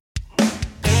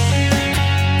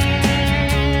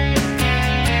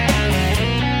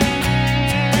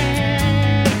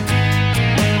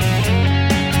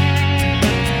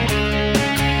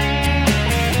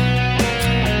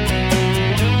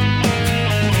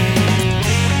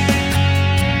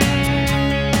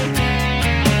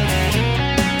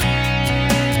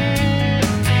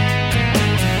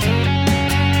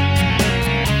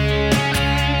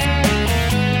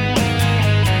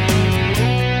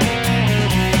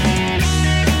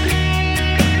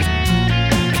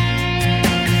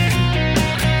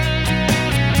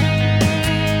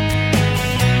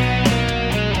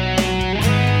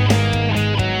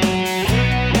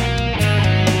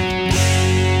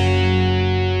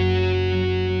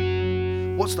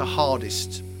What's the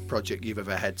hardest project you've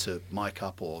ever had to mic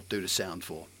up or do the sound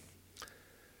for?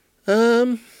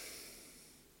 I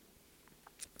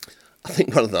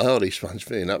think one of the hardest ones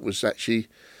for me, and that was actually,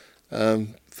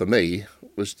 for me,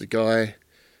 was the guy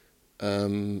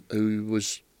who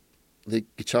was the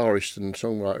guitarist and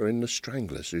songwriter in the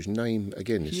Stranglers, whose name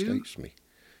again escapes me.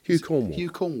 Hugh Cornwall.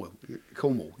 Hugh Cornwall.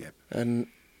 Cornwall, yeah. And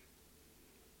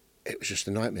it was just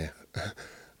a nightmare.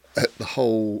 The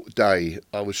whole day,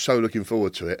 I was so looking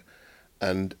forward to it,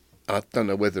 and I don't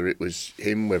know whether it was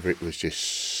him, whether it was just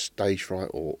stage fright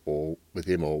or with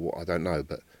him or what, I don't know,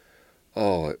 but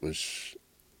it was,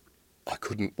 I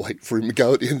couldn't wait for him to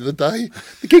go at the end of the day.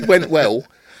 The gig went well,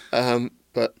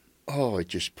 but I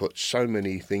just put so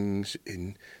many things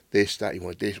in this, that, he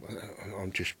wanted this,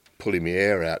 I'm just pulling my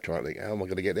hair out trying to think, how am I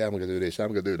going to get there, how am I going to do this, how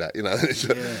am I going to do that, you know.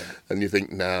 Yeah. And you think,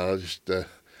 no,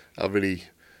 I really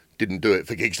didn't do it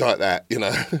for gigs like that, you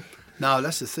know. No,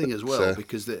 that's the thing as well, So-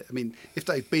 because, if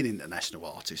they've been international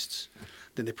artists,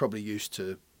 then they're probably used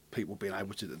to people being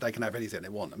able to, they can have anything they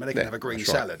want. I mean, they can Yeah, have a green that's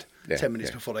right. salad Yeah, 10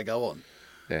 minutes yeah. before they go on.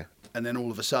 Yeah. And then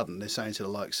all of a sudden they're saying to the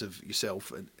likes of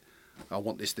yourself, I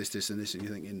want this, this, this and this, and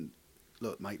you're thinking,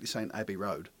 look, mate, this ain't Abbey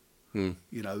Road. Hmm.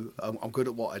 You know, I'm good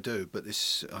at what I do, but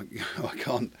this, I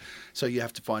can't. So you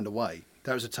have to find a way.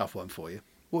 That was a tough one for you.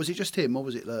 What was it, just him, or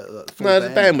was it the full No, band?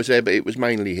 the band was there, but it was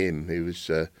mainly him. He was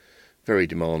very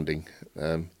demanding.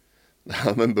 I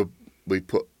remember we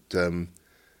put Carl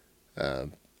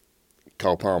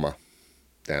Palmer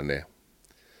down there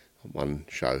on one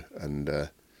show, and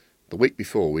the week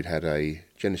before we'd had a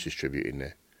Genesis tribute in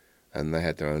there, and they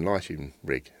had their own lighting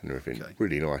rig and everything. Okay.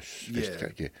 Really nice,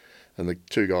 sophisticated gear. And the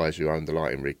two guys who owned the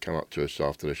lighting rig come up to us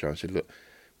after the show and said, "Look,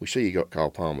 we see you got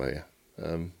Carl Palmer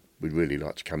here. We'd really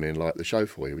like to come in and light the show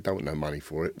for you. We don't want no money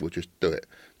for it. We'll just do it.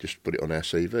 Just put it on our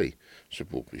CV." I said,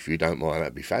 "Well, if you don't mind,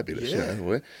 that'd be fabulous." Yeah. You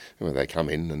know? Well, they come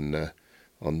in and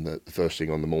on the first thing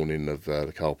on the morning of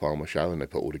the Carl Palmer show, and they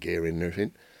put all the gear in and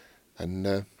everything,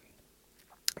 and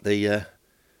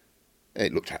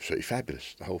it looked absolutely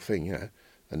fabulous, the whole thing, you know.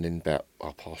 And then about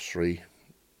 3:30,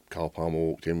 Carl Palmer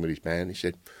walked in with his band. He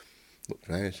said, looked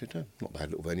around and said, "Oh, not a bad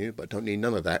little venue, but I don't need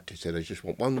none of that." He said, "I just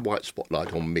want one white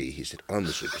spotlight on me." He said, "I'm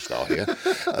the superstar here."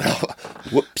 And I thought,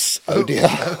 whoops, oh dear.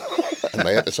 And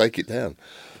they had to take it down.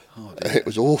 Oh, And it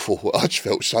was awful. I just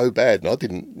felt so bad, and I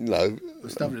didn't, you know.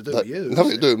 It's nothing to do with you.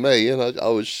 Nothing to do with me, and I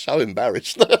was so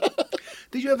embarrassed.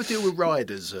 Did you ever deal with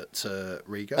riders at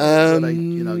Riga? Were they,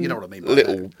 you know what I mean by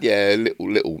that?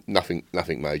 little, nothing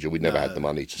major. We never had the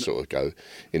money to sort of go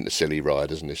into silly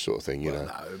riders and this sort of thing, you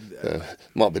know. No,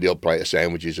 Might be the odd plate of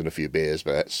sandwiches and a few beers,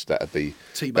 but that'd be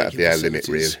tea our making limit,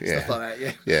 really. facilities, Yeah, stuff like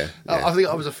that. Yeah. yeah. I think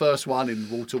I was the first one in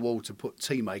wall to wall to put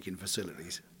tea making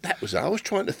facilities. That was. I was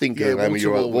trying to think Yeah, of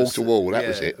wall to wall. That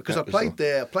was it. Because That I was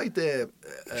played there.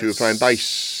 So you were playing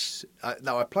bass.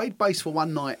 No, I played bass for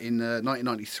one night in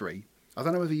 1993. I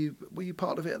don't know whether were you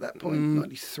part of it at that point.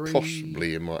 93,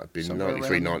 Possibly it might have been somewhere 93,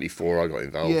 around there. 94. I got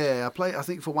involved. Yeah, I played. I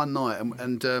think for one night,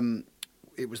 and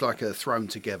it was like a thrown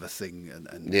together thing,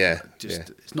 and Yeah, just yeah.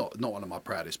 it's not one of my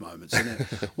proudest moments. And then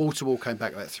Wall to Wall came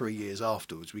back about 3 years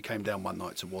afterwards. We came down one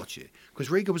night to watch it because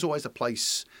Riga was always a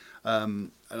place,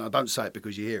 and I don't say it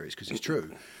because you hear it, it's because it's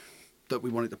true, that we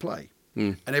wanted to play.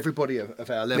 And everybody of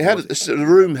our level. The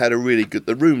room had a really good.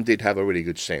 The room did have a really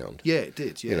good sound. Yeah, it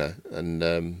did. Yeah. You know,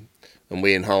 and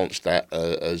we enhanced that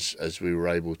as we were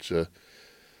able to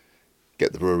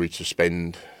get the brewery to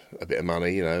spend a bit of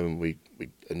money, you know, and we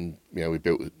built,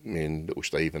 me and little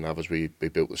Steve and others, we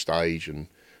built the stage, and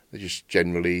they just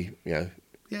generally, you know,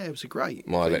 Yeah, it was a great.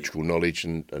 my electrical knowledge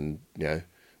and you know,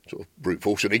 sort of brute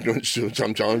force and ignorance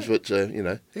sometimes, but you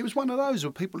know. It was one of those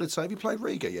where people would say, "Have you played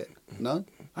Riga yet?" No.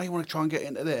 "Oh, you want to try and get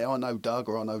into there?" "I know Doug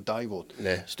or I know Dave or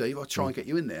Yeah. Steve. I'll try and get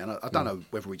you in there." And I don't know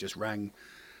whether we just rang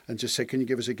and just said, "Can you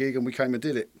give us a gig?" And we came and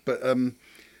did it. But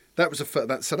that was so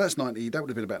that's 90. That would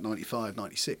have been about 95,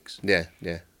 96. Yeah,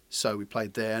 yeah. So we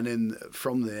played there, and then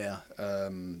from there,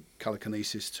 Colour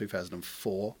Kinesis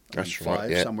 2004, That's 5, right.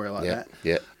 Yeah, somewhere like yeah, that.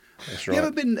 Yeah, that's right.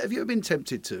 Have you ever been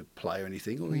tempted to play or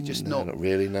anything, or you just No, not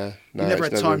really. No, You never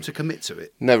it's had time to commit to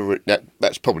it. Never.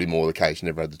 That's probably more the case.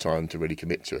 Never had the time to really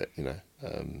commit to it. You know,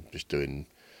 just doing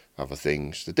other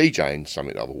things. The DJing is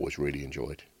something that I've always really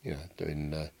enjoyed. You know,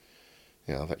 doing.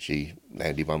 You know, I've actually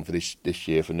landed one for this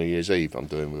year for New Year's Eve. I'm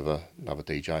doing with another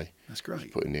DJ. That's great.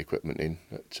 Just putting the equipment in.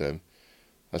 But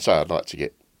I'd say I'd like to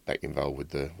get back involved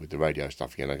with the radio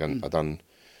stuff again. I've done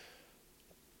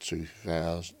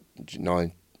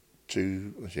 2009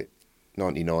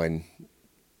 99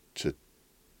 to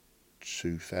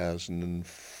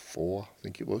 2004, I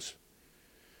think it was.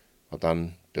 I've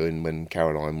done doing when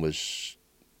Caroline was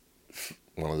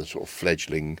one of the sort of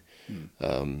fledgling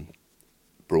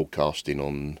broadcasting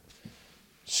on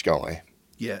Sky,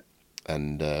 Yeah.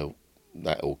 and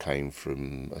that all came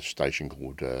from a station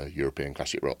called European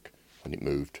Classic Rock. When it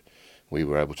moved, we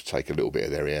were able to take a little bit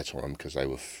of their airtime because they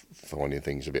were finding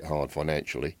things a bit hard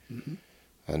financially,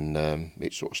 and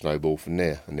it sort of snowballed from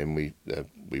there. And then we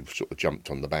sort of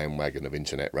jumped on the bandwagon of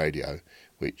internet radio,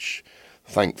 which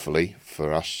thankfully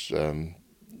for us,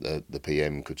 the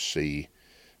PM could see.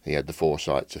 He had the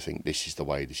foresight to think this is the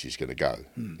way this is going to go.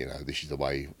 You know, this is the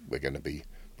way we're going to be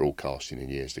broadcasting in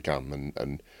years to come,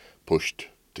 and pushed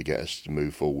to get us to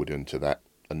move forward into that.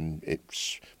 And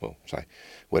it's, well, say,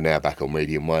 we're now back on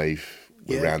medium wave.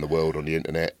 We're around the world on the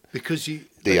internet. Because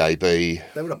DAB. They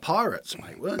were the pirates,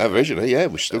 mate, weren't they? Originally, yeah,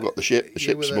 we've still got the ship. The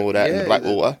ship's moored out in the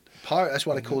Blackwater. Pirate. That's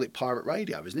why they call it pirate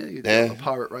radio, isn't it? Yeah.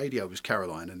 Pirate radio was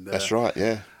Caroline. And That's right,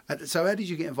 yeah. And so how did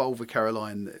you get involved with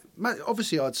Caroline?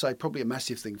 Obviously, I'd say probably a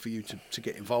massive thing for you to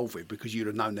get involved with, because you'd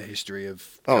have known the history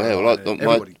of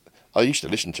Caroline. I used to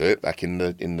listen to it back in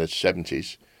the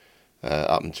 70s,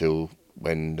 up until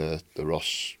when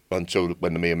until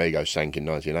when the Mi Amigos sank in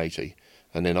 1980,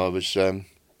 and then I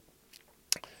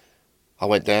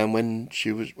went down when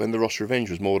the Ross Revenge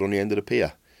was moored on the end of the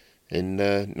pier in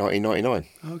 1999.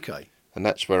 Okay. And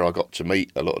that's where I got to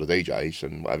meet a lot of the DJs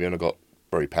and whatever, and I got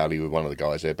very pally with one of the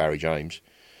guys there, Barry James,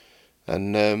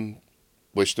 and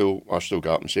I still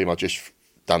go up and see him. I just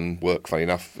done work, funny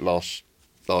enough, last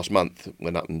month.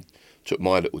 Went up and took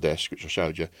my little desk, which I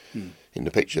showed you in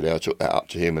the picture there. I took that up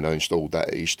to him and I installed that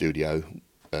at his studio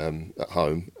at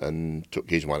home, and took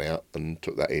his one out and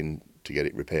took that in to get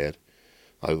it repaired,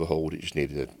 overhauled. It just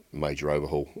needed a major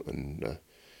overhaul and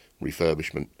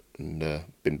refurbishment, and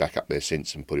been back up there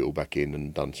since and put it all back in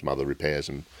and done some other repairs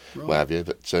and what have you.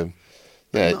 But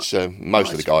it's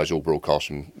most of the guys all broadcast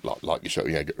from like yourself,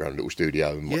 get around a little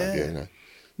studio and what have you.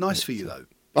 Nice for you though.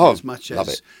 Oh, as much love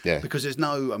as it. Yeah. Because there's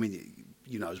no, I mean,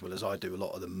 you know as well as I do, a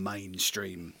lot of the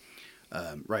mainstream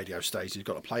radio stations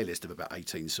got a playlist of about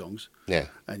 18 songs. Yeah.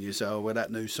 And you say, oh, well,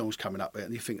 that new song's coming up,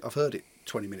 and you think, I've heard it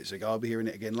 20 minutes ago, I'll be hearing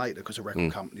it again later, because the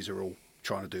record companies are all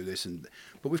trying to do this.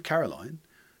 But with Caroline,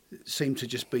 it seemed to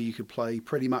just be you could play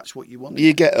pretty much what you wanted.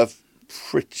 You get a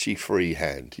pretty free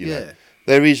hand. You know.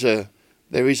 There is a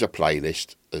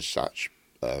playlist as such.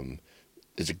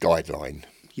 There's a guideline.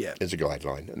 Yeah. There's a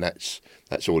guideline, and that's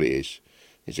all it is.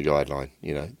 It's a guideline.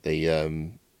 You know,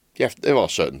 there are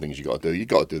certain things you got to do. You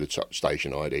got to do the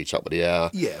station ID, top of the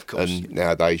hour. Yeah, of course. And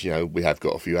nowadays, we have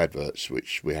got a few adverts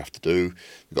which we have to do.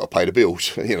 We've got to pay the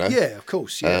bills. You know. Yeah, of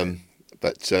course. Yeah.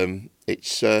 But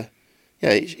it's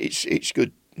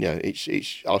good.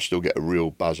 I still get a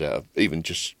real buzz out of even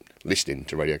just listening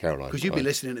to Radio Caroline. Because you've been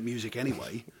listening to music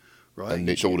anyway, right? And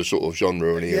it's all the sort of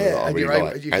genre in here that I really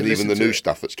like. And even the new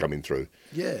stuff that's coming through.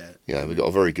 Yeah. We've got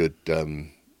a very good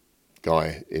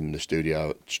guy in the studio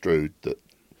at Strood that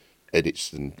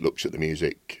edits and looks at the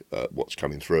music, what's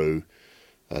coming through,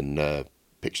 and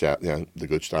picks out the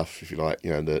good stuff, if you like,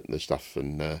 the stuff.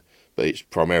 And but it's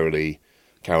primarily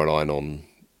Caroline on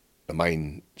the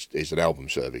main is an album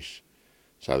service,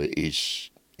 so it's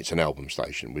an album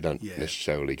station. We don't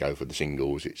necessarily go for the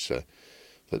singles.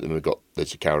 But then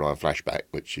there's a Caroline Flashback,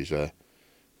 which is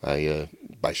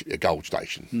basically a gold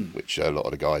station, which a lot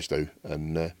of the guys do,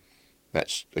 and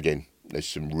that's again. There's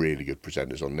some really good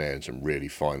presenters on there and some really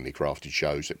finely crafted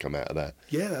shows that come out of that.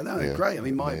 Yeah, they're great. I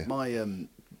mean, my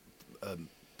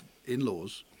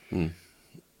in-laws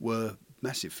were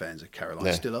massive fans of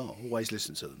Caroline, still are. Always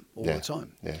listen to them all the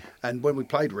time. Yeah. And when we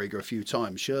played Riga a few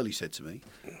times, Shirley said to me,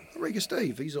 Riga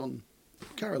Steve, he's on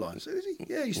Caroline. I said, is he?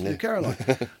 Yeah, he used to do Caroline.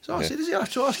 So I said, I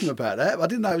have to ask him about that? I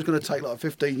didn't know it was going to take like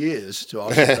 15 years to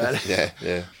ask him about it.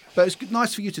 Yeah. But it's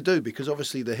nice for you to do, because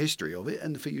obviously the history of it,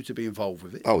 and for you to be involved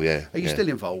with it. Oh, yeah. Are you still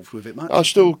involved with it, mate? I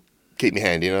still keep my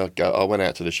hand in. I went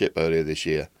out to the ship earlier this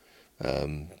year.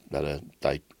 Had a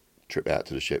day trip out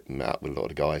to the ship and met up with a lot of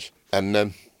the guys. And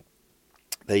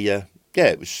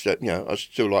it was, I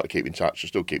still like to keep in touch. I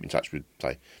still keep in touch with,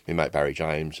 say, my mate Barry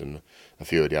James and a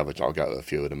few of the others. I'll go to a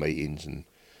few of the meetings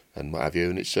and what have you.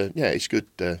 And it's it's good.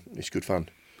 It's good fun.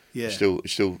 Yeah. I still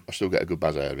get a good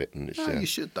buzz out of it. And it's, you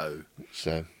should though.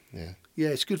 So yeah,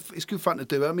 it's good. It's good fun to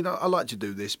do. I mean, I like to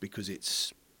do this because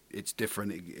it's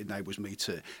different. It enables me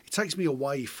to. It takes me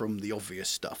away from the obvious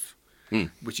stuff,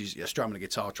 which is strumming a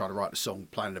guitar, trying to write a song,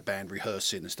 playing in a band,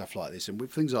 rehearsing and stuff like this. And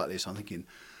with things like this, I'm thinking,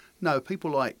 no, people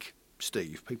like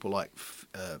Steve, people like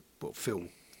Phil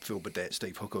Burdett,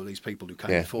 Steve Hooker, all these people who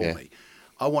came before me.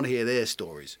 I want to hear their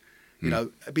stories. You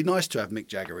know, it'd be nice to have Mick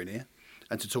Jagger in here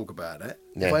and to talk about it.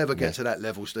 If I ever get to that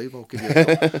level, Steve, I'll give you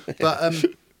a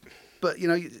call. But But you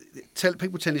know,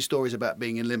 people telling stories about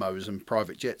being in limos and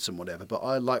private jets and whatever. But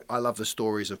I love the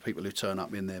stories of people who turn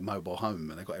up in their mobile home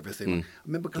and they've got everything. I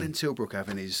remember Glenn Tilbrook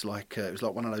having his it was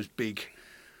like one of those big.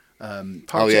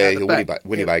 Oh yeah,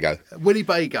 Winnebago.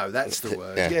 Winnebago, that's the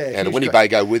word. Yeah, and a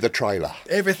Winnebago with a trailer.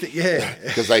 Everything, yeah.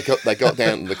 Because they got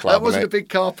down to the club. That wasn't a big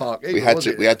car park.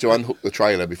 Either, we had to unhook the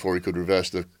trailer before he could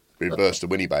reverse the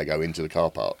Winnebago into the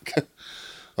car park.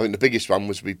 I think the biggest one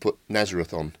was we put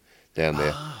Nazareth on down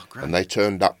there, and they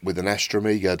turned up with an Astra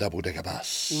Amiga double-decker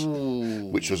bus,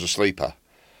 which was a sleeper,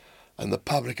 and the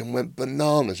publican went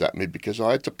bananas at me because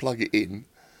I had to plug it in,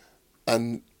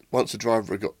 and once the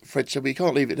driver Fred said, well, you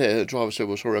can't leave it there. The driver said,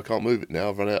 well, sorry, I can't move it now.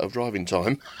 I've run out of driving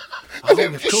time. And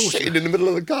it was just sitting in the middle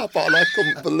of the car park and I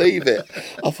couldn't believe it.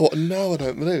 I thought, no, I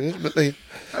don't believe it. But that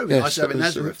would be nice having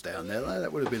Nazareth down there.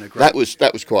 That would have been a great...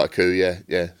 That was quite a coup, yeah.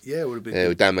 Yeah, it would have been... Yeah,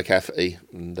 with Dan McCafferty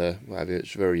and what have you.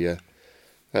 It's very...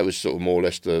 that was sort of more or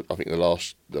less the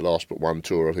last but one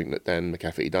tour I think that Dan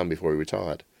McCafferty done before he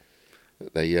retired.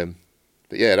 But yeah,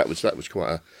 that was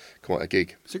quite a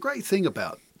gig. It's a great thing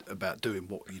about doing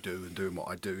what you do and doing what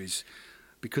I do is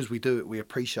because we do it, we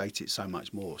appreciate it so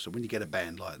much more. So when you get a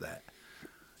band like that,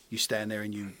 you stand there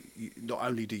and you not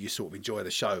only do you sort of enjoy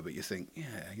the show, but you think, yeah,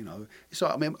 you know, it's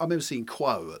like I remember seeing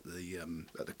Quo at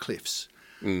the Cliffs,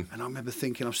 and I remember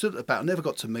thinking, I'm stood at the back, I never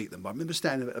got to meet them, but I remember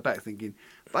standing at the back thinking,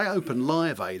 they open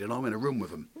Live Aid and I'm in a room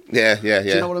with them. Yeah. Do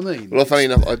you know what I mean? Well, funny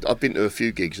enough, I've been to a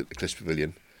few gigs at the Cliffs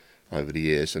Pavilion over the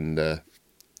years, and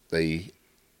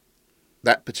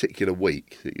that particular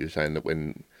week that you were saying that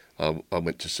when I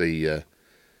went to see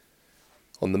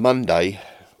on the Monday,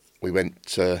 we went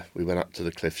up to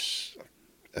the Cliffs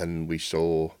and we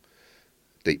saw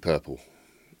Deep Purple,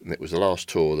 and it was the last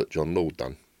tour that John Lord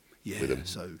done with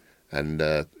them. And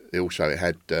it was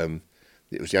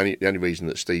the only reason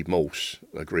that Steve Morse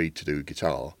agreed to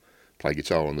play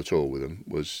guitar on the tour with them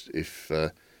was if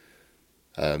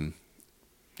Ian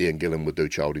Gillan would do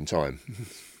Child in Time.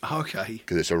 Okay.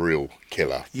 Because it's a real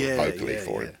killer vocally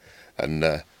for him. And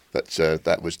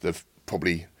that was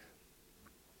probably,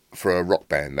 for a rock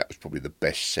band, that was probably the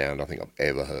best sound I think I've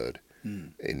ever heard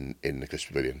in the Cliffs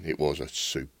Pavilion. It was a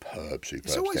superb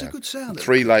It's always sound. A good sound.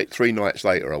 3 nights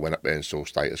later, I went up there and saw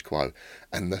Status Quo,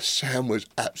 and the sound was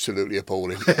absolutely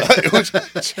appalling. It was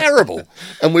terrible.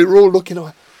 And we were all looking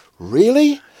like,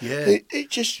 really? Yeah.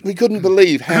 We couldn't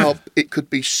believe how it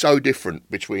could be so different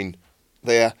between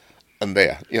there and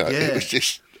there. You know, It was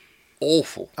just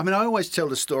awful. I mean, I always tell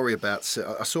the story about...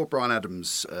 I saw Bryan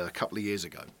Adams a couple of years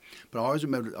ago, but I always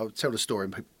remember... I would tell the story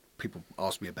and people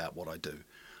ask me about what I do.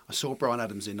 I saw Bryan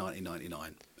Adams in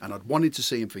 1999, and I'd wanted to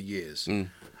see him for years.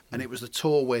 And it was the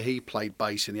tour where he played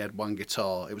bass and he had one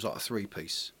guitar. It was like a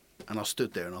 3-piece. And I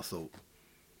stood there and I thought,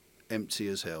 empty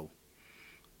as hell.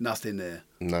 Nothing there.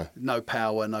 No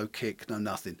power, no kick, no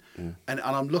nothing. And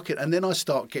I'm looking... And then I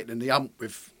start getting in the ump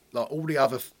with... like all the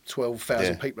other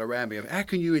 12,000 people around me. How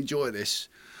can you enjoy this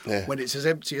when it's as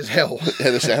empty as hell?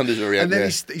 The sound is very empty. And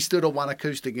then he stood on one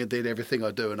acoustic and did everything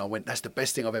I do, and I went, that's the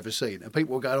best thing I've ever seen. And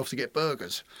people were going off to get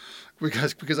burgers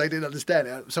because they didn't understand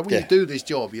it. So when you do this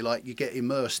job, you get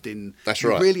immersed in... That's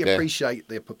you right. really appreciate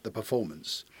the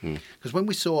performance. Because when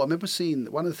I remember seeing...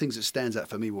 One of the things that stands out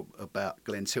for me about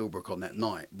Glenn Tilbrook on that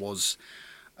night was...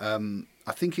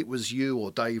 I think it was you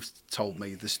or Dave told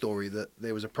me the story that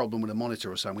there was a problem with a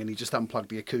monitor or something and he just unplugged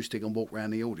the acoustic and walked around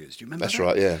the audience. Do you remember that? That's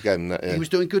right, yeah. Gave him that, yeah. He was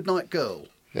doing Goodnight Girl.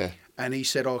 Yeah. And he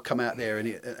said, I'll come out there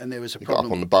and there was a he problem. Got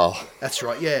up on the bar. That's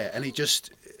right, yeah. And he just...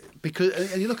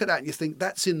 And you look at that and you think,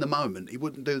 that's in the moment. He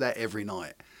wouldn't do that every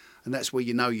night. And that's where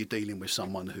you know you're dealing with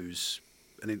someone who's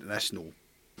an international,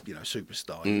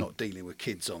 superstar. You're not dealing with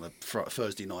kids on a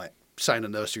Thursday night saying a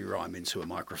nursery rhyme into a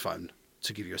microphone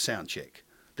to give you a sound check.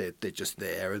 They're just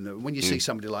there, and when you see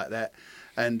somebody like that,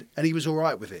 and he was all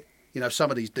right with it.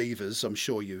 Some of these divas, I'm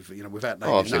sure you've, without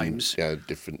naming names.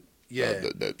 Different. Yeah.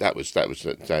 That was. There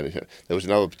was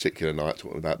another particular night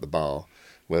talking about the bar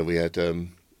where we had we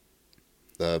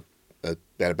had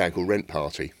a band called Rent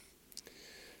Party,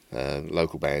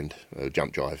 local band, a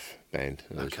jump drive band.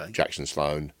 Okay. Jackson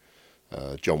Sloan,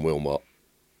 John Wilmot.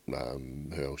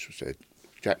 Who else was there?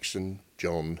 Jackson,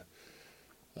 John.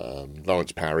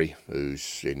 Lawrence Parry,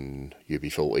 who's in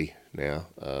UB40 now,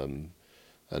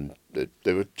 and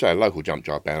they were a local jump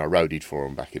drive band. I roadied for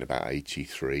them back in about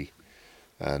 '83,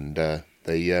 and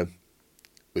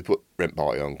we put Rent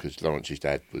Party on because Lawrence's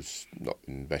dad was not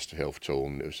in best of health at all,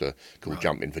 and it was called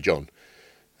Jumping for John,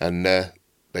 and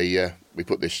we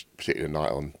put this particular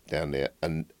night on down there,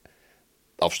 and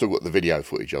I've still got the video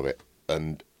footage of it,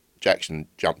 and Jackson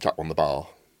jumped up on the bar,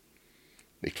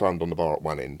 he climbed on the bar at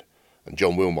one end, and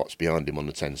John Wilmot's behind him on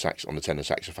the tenor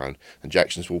saxophone, and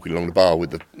Jackson's walking along the bar with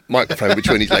the microphone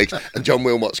between his legs, and John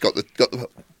Wilmot's got the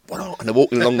and they're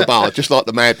walking along the bar just like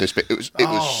the Madness bit. It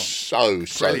was so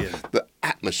brilliant. the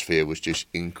atmosphere was just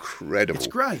incredible. It's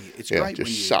great. It's great.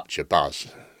 Just such a buzz.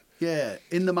 Yeah,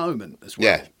 in the moment as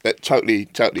well. Yeah, totally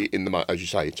in the moment, as you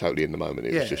say, totally in the moment.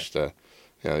 It was just,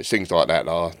 it's things like that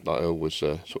I always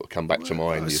sort of come back to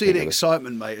mind. I see the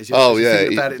excitement, mate, as you're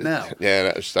thinking about it now.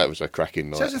 Yeah, that was a cracking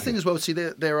night. So that's the thing as well. See,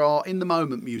 there are in the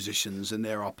moment musicians and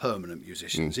there are permanent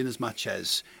musicians. In as much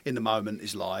as in the moment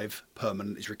is live,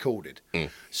 permanent is recorded.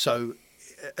 So,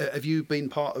 have you been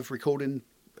part of recording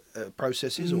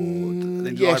processes or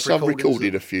yes, I've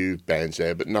recorded a few bands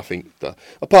there, but nothing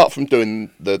apart from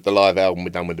doing the live album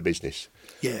we've done with The Business.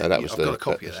 Yeah, that was I've got a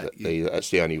copy of that. That's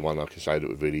the only one I can say that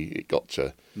it got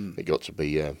to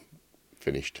be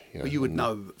finished. Well, you would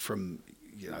know from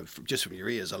just from your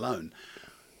ears alone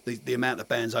the amount of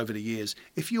bands over the years.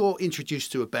 If you're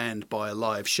introduced to a band by a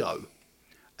live show,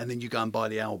 and then you go and buy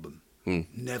the album,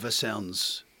 never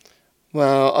sounds.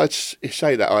 Well, I'd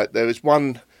say that there was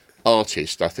one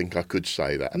artist I think I could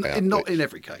say that about. Not in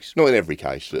every case. Not in every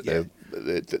case.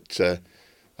 That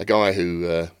a guy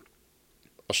who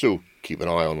I still keep an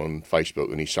eye on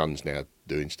Facebook, and his son's now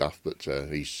doing stuff, but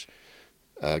he's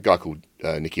a guy called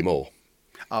Nicky Moore.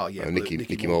 Oh, yeah.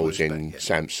 Nicky Moore was in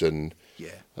Samson,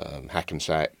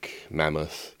 Hackensack,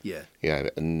 Mammoth. Yeah. Yeah,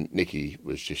 and Nicky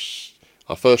was just...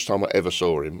 The first time I ever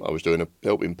saw him, I was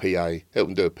helping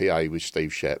do a PA with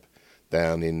Steve Shep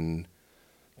down in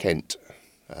Kent.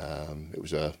 It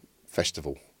was a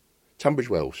festival, Tunbridge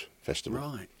Wells Festival.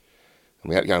 Right. And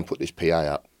we had to go and put this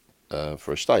PA up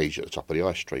for a stage at the top of the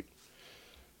high street.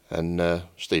 And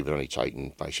Steve had only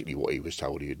taken basically what he was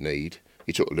told he'd need.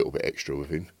 He took a little bit extra with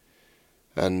him.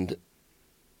 And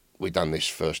we'd done this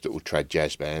first little trad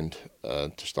jazz band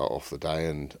to start off the day,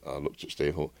 and I looked at Steve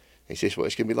and thought, is this what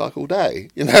it's going to be like all day?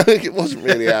 It wasn't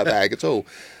really our bag at all.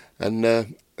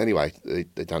 And anyway,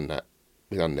 they done that.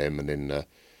 We done them, and then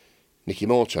Nicky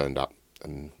Moore turned up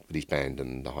and with his band,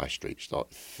 and the high street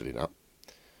started filling up.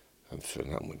 And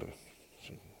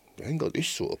we ain't got this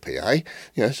sort of PA.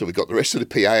 So we got the rest of the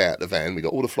PA out of the van, we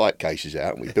got all the flight cases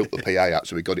out, and we built the PA up,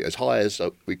 so we got it as high as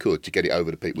we could to get it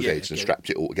over the people's heads and strapped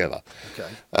it all together.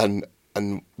 Okay.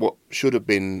 And what should have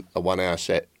been a 1 hour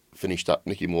set finished up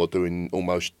Nicky Moore doing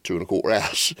almost 2.25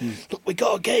 hours. Look, we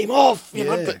got to get him off,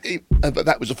 but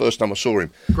that was the first time I saw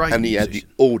him. Great and he musician. had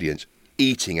the audience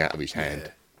eating out of his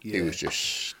hand. Yeah. He was just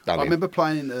stunning. I remember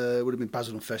playing, would have been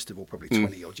Basildon Festival probably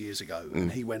 20 odd years ago,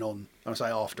 and he went on, I say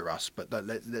after us, but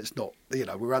let's not,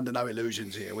 we're under no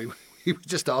illusions here. We were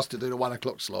just asked to do the 1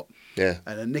 o'clock slot. Yeah.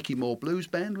 And a Nicky Moore Blues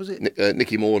Band, was it?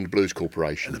 Nicky Moore and the Blues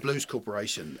Corporation. And the Blues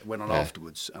Corporation went on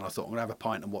afterwards, and I thought, I'm going to have a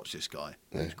pint and watch this guy.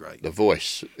 It was great. The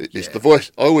voice. It's the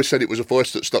voice. I always said it was a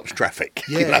voice that stops traffic.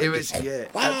 Yeah, it was,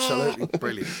 absolutely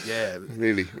brilliant. Yeah.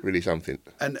 Really, really something.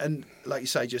 And like you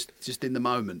say, just in the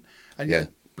moment. And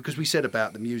because we said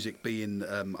about the music being,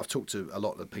 I've talked to a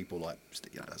lot of people like,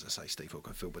 as I say, Steve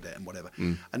Hooker, Phil Burdett and whatever,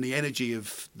 and the energy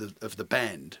of the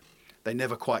band, they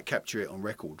never quite capture it on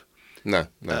record. No.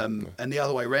 And the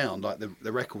other way around, like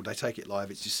the record, they take it live,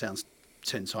 it just sounds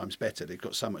 10 times better. They've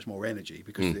got so much more energy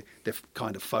because they're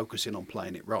kind of focusing on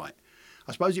playing it right.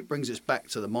 I suppose it brings us back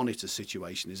to the monitor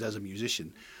situation, is as a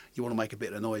musician, you want to make a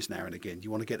bit of noise now and again.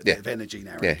 You want to get a bit of energy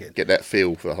now and again. Get that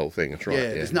feel for the whole thing. That's right.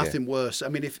 Yeah, there's nothing worse. I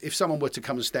mean, if someone were to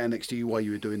come and stand next to you while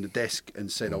you were doing the desk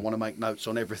and said, I want to make notes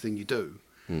on everything you do,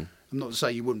 I'm not to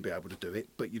say you wouldn't be able to do it,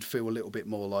 but you'd feel a little bit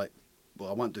more like, well,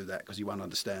 I won't do that because you won't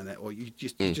understand that, or you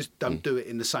just don't do it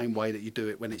in the same way that you do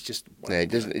it when it's just... Well,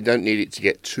 you don't need it to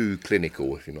get too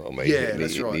clinical, if you know what I mean. Yeah,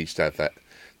 that's right. It needs to have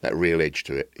that real edge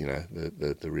to it,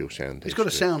 the real sound. It's got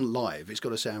to sound live. It's got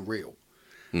to sound real.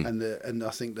 And I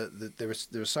think that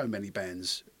there are so many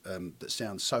bands that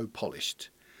sound so polished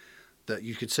that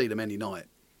you could see them any night,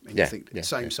 and you think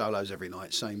same solos every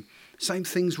night, same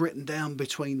things written down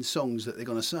between songs that they're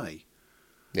going to say.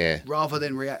 Yeah. Rather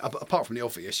than react, apart from the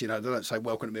obvious, they don't say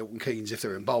 "Welcome to Milton Keynes" if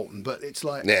they're in Bolton, but it's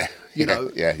like,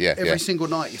 every single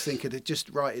night you think of it, just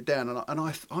write it down. And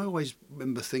I always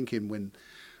remember thinking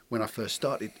when I first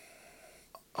started,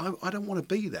 I don't want to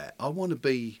be that. I want to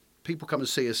be. People come and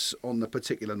see us on the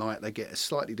particular night. They get a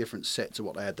slightly different set to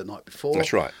what they had the night before.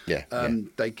 That's right. Yeah.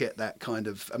 They get that kind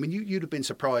of. I mean, you'd have been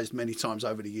surprised many times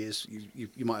over the years.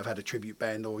 You might have had a tribute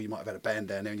band, or you might have had a band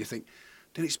down there, and you think,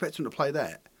 didn't expect them to play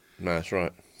that. No, that's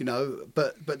right.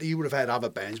 But you would have had other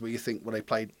bands where you think, well,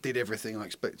 they did everything I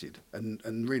expected,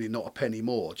 and really not a penny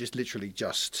more. Just literally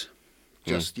just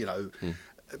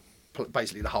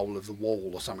basically the whole of the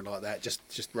wall or something like that, just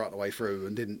right the way through,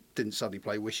 and didn't suddenly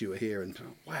play "Wish You Were Here," and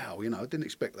wow, I didn't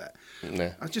expect that.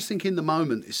 Yeah. I just think in the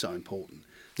moment is so important.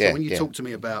 So Yeah, when you yeah. talk to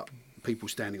me about people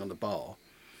standing on the bar,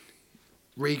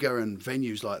 Riga and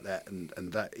venues like that and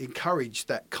that encourage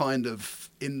that kind of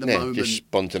in the moment just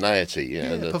spontaneity,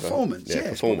 performance,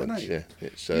 performance,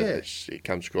 spontaneity. It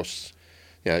comes across,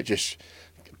 just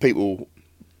people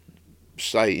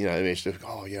say, it's just,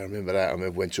 oh yeah, I remember that. I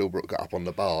remember when Tilbrook got up on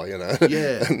the bar,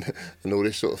 Yeah. and all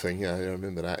this sort of thing. I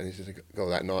remember that. And it's just,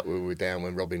 that night we were down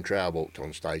when Robin Trow walked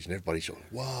on stage, and everybody sort of,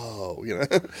 whoa,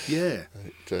 Yeah.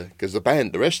 Because the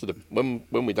band, the rest of the when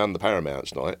we done the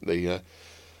Paramounts night,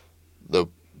 the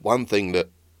one thing that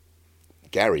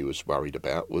Gary was worried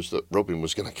about was that Robin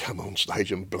was going to come on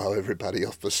stage and blow everybody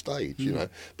off the stage,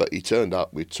 But he turned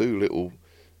up with two little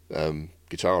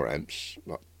guitar amps.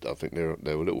 I think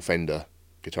they were little Fender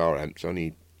guitar amps,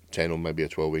 only 10 or maybe a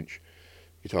 12-inch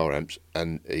guitar amps,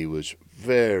 and he was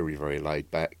very, very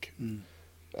laid back,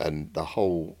 and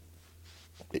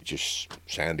it just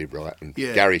sounded right. And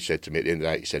Gary said to me at the end of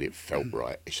the day, he said it felt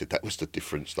right. He said that was the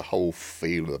difference. The whole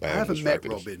feel of the band. I haven't was met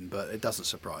fabulous. Robin, but it doesn't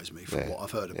surprise me from what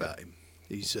I've heard about him.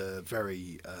 He's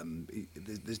very.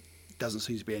 There doesn't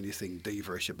seem to be anything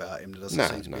diva-ish about him. There doesn't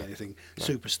seem to be anything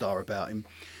superstar about him.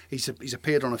 He's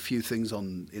appeared on a few things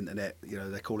on internet.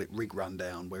 They call it Rig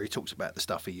Rundown, where he talks about the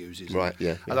stuff he uses. Right.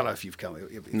 Yeah. I don't know if you've come.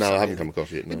 No, I haven't come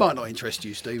across it. No. It might not interest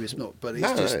you, Steve. It's not, but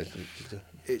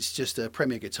it's just a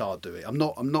Premier Guitar do it. I'm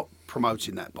not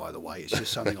promoting that, by the way. It's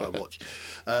just something I watch.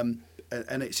 And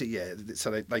it's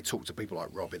so they talk to people like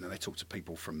Robin, and they talk to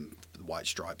people from the White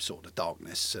Stripes, sort of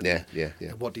Darkness. And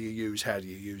what do you use? How do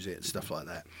you use it? And stuff like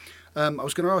that. I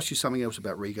was going to ask you something else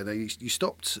about Riga. Now, you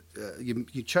stopped. You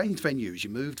changed venues. You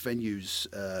moved venues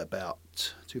about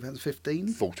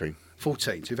 2015. 2014.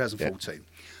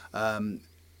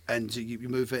 And you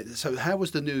moved it. So how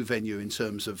was the new venue in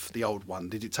terms of the old one?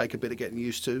 Did it take a bit of getting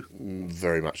used to?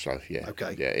 Very much so. Yeah.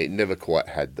 Okay. Yeah. It never quite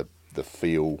had the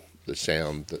feel, the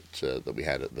sound that we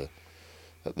had at the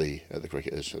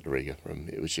Cricketers at the Riga.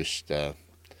 It was just.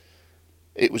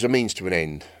 It was a means to an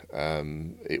end.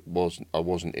 I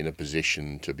wasn't in a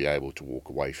position to be able to walk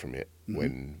away from it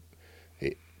when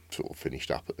it sort of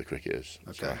finished up at the Cricketers.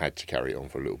 Okay. So I had to carry it on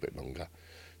for a little bit longer,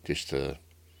 just to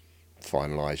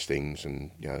finalise things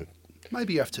and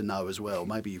Maybe you have to know as well.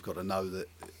 Maybe you've got to know that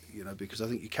because I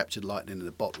think you captured lightning in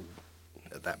a bottle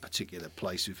at that particular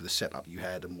place with the setup you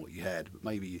had and what you had. But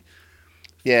maybe.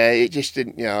 Yeah, it just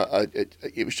didn't.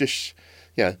 It was just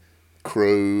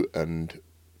crew and.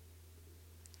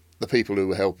 The people who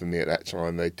were helping me at that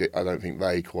time, I don't think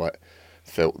they quite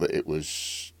felt that it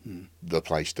was the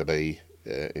place to be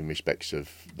in respects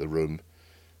of the room,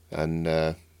 and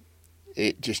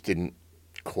it just didn't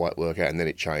quite work out. And then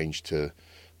it changed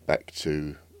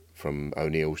from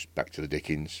O'Neill's back to the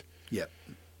Dickens. Yeah.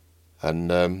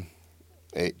 And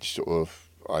it sort of,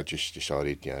 I just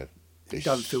decided, you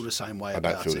don't feel the same way about it.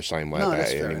 I don't feel the same way about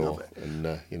it anymore.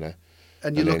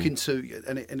 And you're looking to,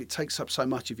 and it takes up so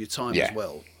much of your time as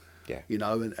well. Yeah.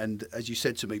 And as you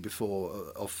said to me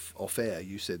before off air,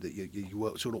 you said that you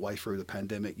worked sort of way through the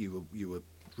pandemic. You were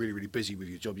really, really busy with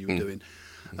your job you were doing,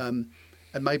 and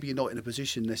maybe you're not in a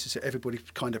position necessarily. Everybody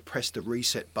kind of pressed the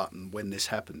reset button when this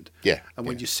happened. Yeah. And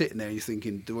when you're sitting there, you're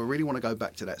thinking, do I really want to go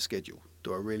back to that schedule?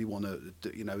 Do I really want to?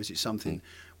 Is it something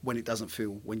when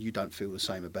you don't feel the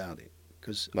same about it?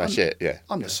 Because I'm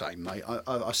the same, mate.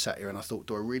 I sat here and I thought,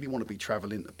 do I really want to be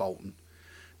travelling to Bolton?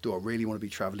 Do I really want to be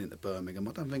travelling to Birmingham?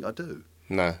 I don't think I do.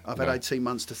 No. I've had 18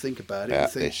 months to think about it and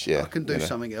think, I can do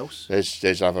something else.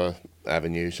 There's other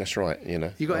avenues, that's right,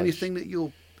 You got anything that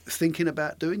you're thinking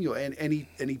about doing?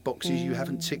 Any boxes you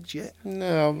haven't ticked yet?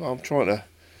 No, I'm trying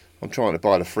to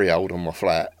buy the freehold on my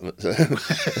flat.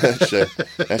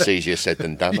 That's easier said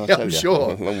than done, I tell I'm you.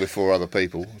 sure. Along with 4 other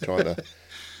people, trying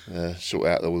to sort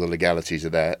out all the legalities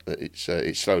of that. But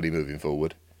it's slowly moving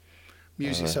forward.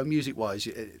 So music-wise,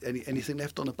 anything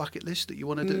left on a bucket list that you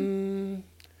want to do?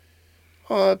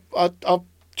 I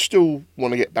still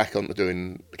want to get back onto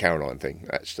doing the Caroline thing.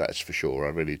 That's for sure. I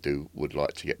really would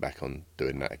like to get back on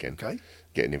doing that again. Okay.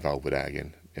 Getting involved with that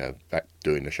again. Back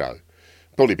doing the show.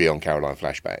 Probably be on Caroline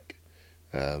Flashback.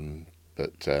 I'm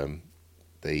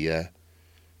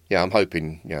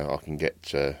hoping I can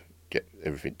get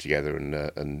everything together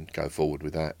and go forward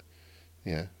with that.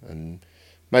 Yeah, and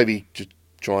maybe just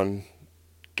try and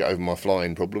get over my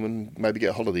flying problem and maybe get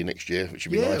a holiday next year, which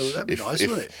would be nice. Well, that'd be nice,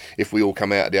 wouldn't it? If we all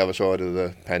come out the other side of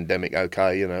the pandemic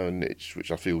okay, and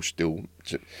which I feel still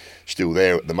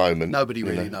there at the moment. Nobody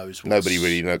really knows. Nobody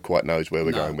really quite knows where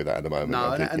we're going with that at the moment. No,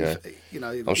 I think,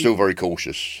 and I'm still very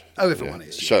cautious. Oh, everyone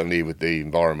is. Certainly with the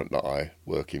environment that I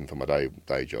work in for my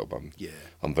day job,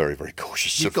 I'm very, very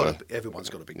cautious. Everyone's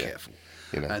got to be careful.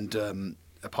 And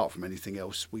apart from anything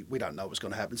else, we don't know what's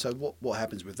going to happen. So what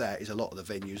happens with that is a lot of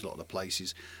the venues, a lot of the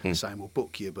places are saying, we'll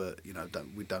book you, but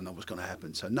we don't know what's going to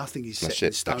happen. So nothing is set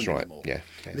in stone anymore. Yeah.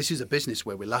 This is a business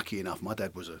where we're lucky enough. My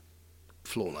dad was a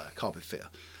floor layer, carpet fitter,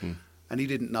 and he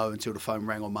didn't know until the phone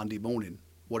rang on Monday morning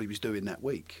what he was doing that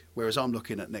week. Whereas I'm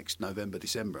looking at next November,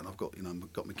 December, and I've got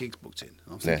my gigs booked in.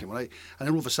 And I'm thinking, and then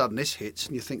all of a sudden this hits,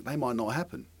 and you think they might not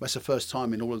happen. That's the first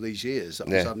time in all of these years that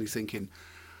I'm suddenly thinking,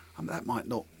 that might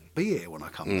not be here when I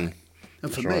come back.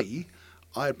 And for me,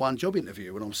 I had one job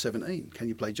interview when I was 17. Can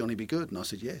you play Johnny Be Good? And I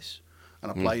said yes.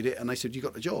 And I played it, and they said, you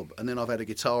got the job. And then I've had a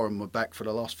guitar on my back for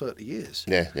the last 30 years.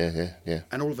 Yeah.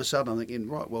 And all of a sudden I'm thinking,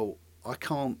 right, well, I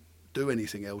can't do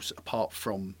anything else apart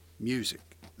from music.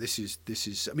 This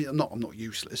is. I mean, I'm not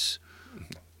useless,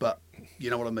 but you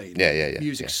know what I mean. Yeah.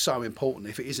 Music's so important.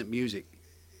 If it isn't music,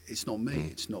 it's not me.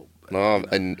 It's not.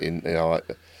 No,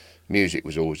 music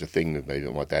was always a thing with me.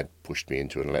 My dad pushed me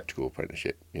into an electrical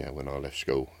apprenticeship, when I left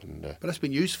school. But that's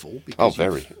been useful. Because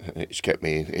very. It's kept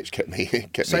me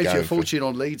saved going. You a fortune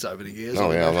on leads over the years.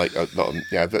 Oh yeah,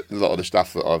 but a lot of the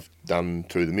stuff that I've done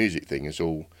through the music thing is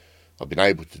all I've been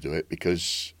able to do it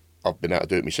because I've been able to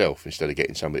do it myself instead of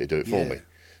getting somebody to do it for me.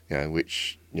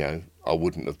 Which I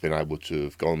wouldn't have been able to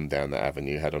have gone down that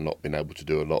avenue had I not been able to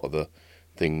do a lot of the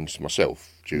things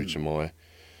myself due to my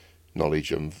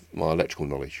knowledge of my electrical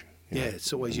knowledge. Yeah,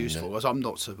 it's always useful. Because I'm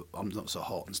not so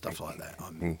hot and stuff like that.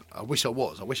 I wish I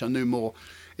was. I wish I knew more.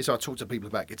 I talk to people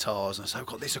about guitars and I say, I've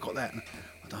got this, I've got that. And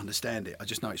I don't understand it. I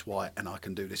just know it's white and I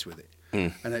can do this with it.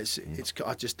 And it's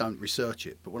I just don't research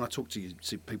it. But when I talk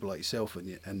to people like yourself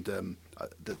and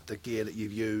the gear that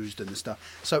you've used and the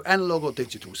stuff. So analog or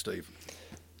digital, Steve?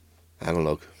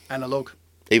 Analog.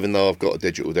 Even though I've got a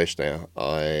digital desk now,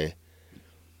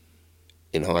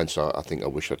 in hindsight, I think I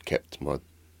wish I'd kept my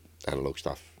analog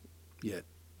stuff. Yeah.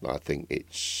 I think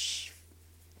it's,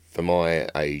 for my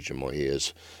age and my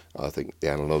years, I think the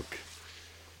analog,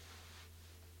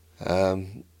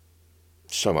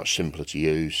 so much simpler to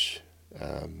use,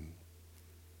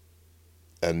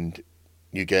 and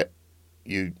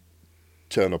you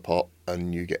turn a pot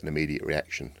and you get an immediate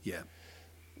reaction. Yeah.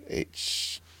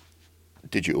 It's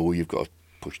digital, you've got to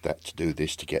push that to do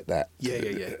this to get that. Yeah.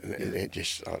 It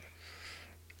just...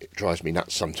 it drives me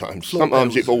nuts sometimes.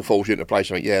 Sometimes it all falls into place.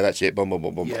 That's it, boom, boom,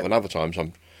 boom, boom. Yeah. And other times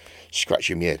I'm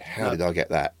scratching my head. How did I get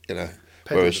that?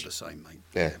 Pedals are the same, mate.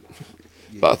 Yeah.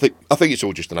 But I think it's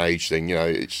all just an age thing.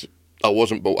 I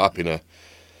wasn't brought up in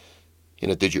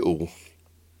a digital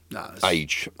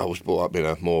age. I was brought up in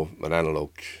an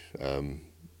analog,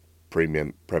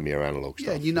 premier analog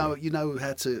stuff. Yeah, you know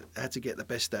how to get the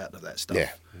best out of that stuff.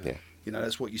 Yeah.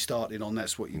 That's what you started on.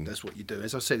 That's what you do.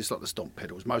 As I said, it's like the stomp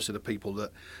pedals. Most of the people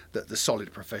that the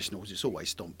solid professionals, it's always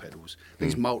stomp pedals.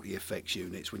 These multi-effects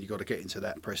units, when you got to get into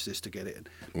that, press this to get it.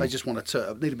 And they just want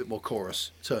to need a bit more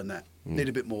chorus, turn that. Need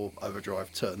a bit more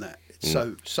overdrive, turn that. It's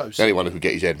so the only one who could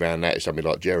get his head around that is somebody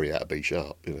like Jerry out of B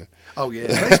Sharp. Oh yeah,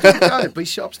 they're still going. B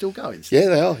Sharp's still going. Yeah,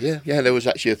 they are. Yeah. There was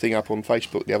actually a thing up on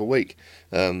Facebook the other week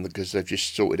because they've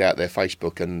just sorted out their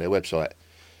Facebook and their website.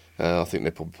 I think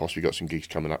they've possibly got some gigs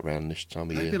coming up around this time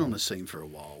of year. They've been on the scene for a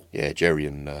while. Yeah, Jerry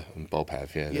and Bob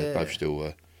have. Yeah, they're both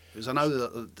still. Because I know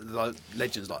that the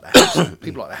legends like the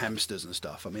people like the Hamsters and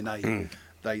stuff. I mean,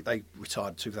 they retired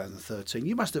in 2013.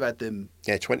 You must have had them.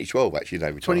 Yeah, 2012 actually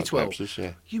they retired. 2012. Hamsters,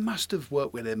 yeah. You must have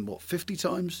worked with them 50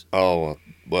 times. Oh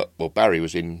well, Barry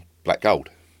was in Black Gold.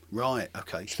 Right.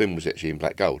 Okay. Slim was actually in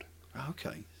Black Gold.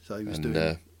 Okay, so he was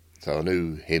doing. So I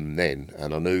knew him then,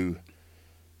 and I knew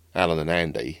Alan and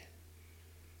Andy.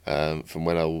 From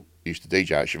when I used to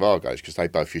DJ at Chivago's because they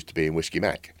both used to be in Whiskey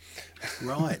Mac.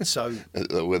 Right, so...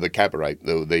 with the cabaret,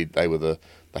 they were the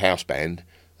house band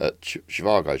at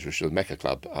Chivago's, which was the Mecca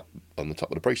Club up on the top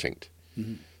of the precinct.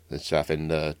 The South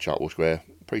End Chartwell Square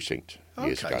precinct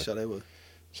years ago. So they were...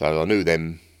 So I knew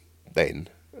them then,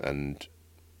 and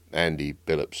Andy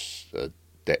Billups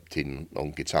depped in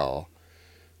on guitar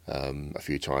a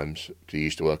few times because he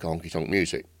used to work at Honky Tonk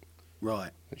Music.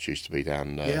 Right. Which used to be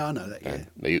down... yeah, I know that,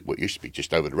 yeah. What used to be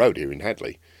just over the road here in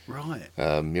Hadley. Right.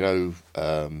 You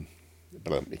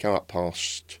come up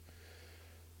past...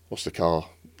 What's the car?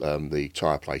 The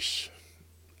tyre place.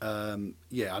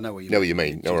 Yeah, I know what you Know mean. what you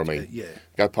mean? Know what I mean? Yeah.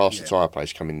 Go past Yeah. the tyre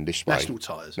place, coming this way. National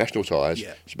Tyres. National Tyres.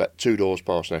 Yeah. It's about 2 doors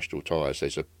past National Tyres.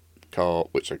 There's a car,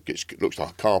 which looks like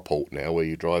a carport now, where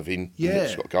you drive in. Yeah. And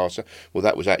it's got cars. Well,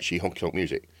 that was actually Honky Tonk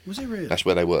Music. Was it really? That's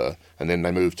where they were, and then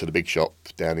they moved to the big shop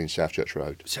down in South Church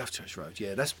Road. South Church Road.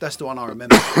 Yeah, that's the one I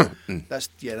remember. That's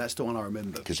the one I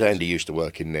remember. Because Andy used to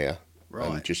work in there, Right.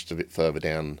 and just a bit further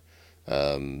down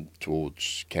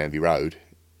towards Canvey Road,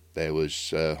 there was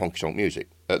Honky Tonk Music.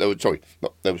 There was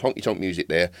Honky Tonk Music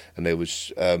there, and there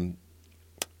was Tim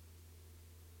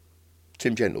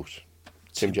Gentles.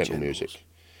 Tim Gentle Music.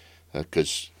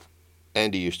 Because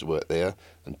Andy used to work there,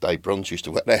 and Dave Bronze used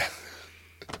to work there.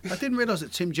 I didn't realise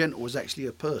that Tim Gentle was actually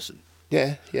a person.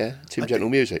 Yeah, Tim Gentle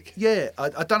Music. Yeah,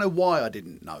 I don't know why I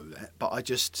didn't know that, but I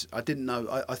didn't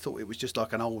know. I thought it was just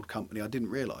like an old company. I didn't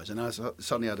realise, and I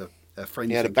suddenly had a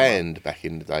friend. He had a think, band back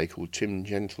in the day called Tim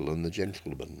Gentle and the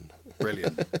Gentlemen.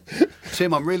 Brilliant.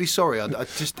 Tim, I'm really sorry. I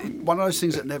just one of those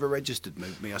things that never registered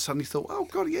me. I suddenly thought, oh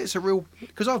God, yeah, it's a real,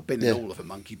 because I've been in all of the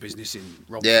monkey business in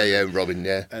Robin. Yeah, Robin,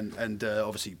 yeah. And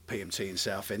obviously PMT in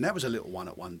Southend. That was a little one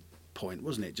at one point,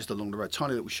 wasn't it? Just along the road,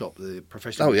 tiny little shop, the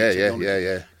professional. Oh, yeah, technology.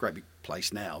 yeah. Great big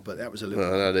place now, but that was a little.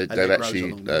 Well, no, they've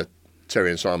actually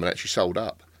Terry and Simon actually sold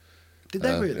up. Did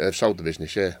they really? They've sold the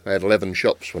business. Yeah, they had 11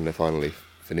 shops when they finally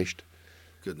finished.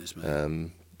 Goodness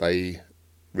me. They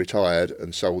retired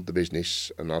and sold the business,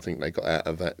 and I think they got out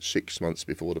of that 6 months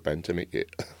before the pandemic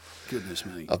hit. Goodness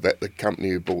me. I bet the company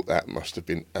who bought that must have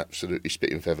been absolutely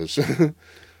spitting feathers.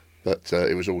 But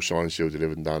it was all signed, sealed,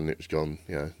 delivered, and done. It was gone,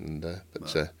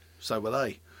 So were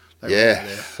they. Yeah.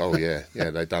 Oh, yeah.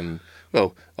 Yeah, they done.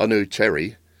 Well, I knew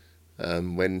Terry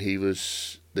when he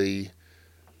was the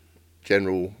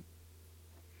general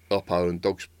oppo and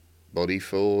dog's body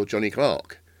for Johnny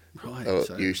Clark. Right.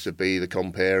 Used to be the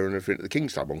compare and everything at the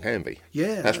King's Club on Canvey.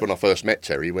 Yeah. That's when I first met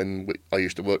Terry, when I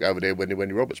used to work over there when the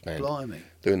Wendy Roberts band. Blimey.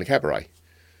 Doing the cabaret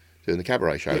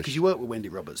shows. Yeah, because you worked with Wendy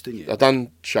Roberts, didn't you? I've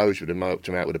done shows with him, I helped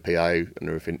him out with the PA and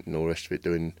everything and all the rest of it,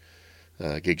 doing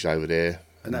gigs over there.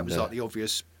 And that was like the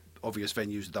obvious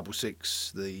venues, the Double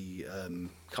Six, the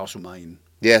Castlemaine.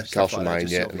 Yeah, stuff like Castlemaine,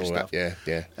 just yeah, obvious and all stuff. that,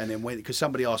 yeah. And then because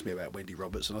somebody asked me about Wendy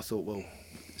Roberts, and I thought, well,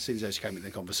 as soon as she came into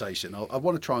the conversation, I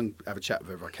want to try and have a chat with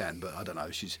her if I can, but I don't know.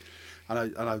 I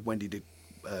know Wendy did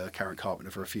Karen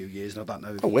Carpenter for a few years, and I don't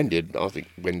know. I think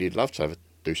Wendy'd love to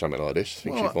do something like this. I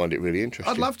think she'd find it really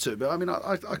interesting. I'd love to, but I mean,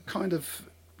 I kind of,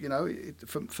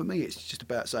 for me, it's just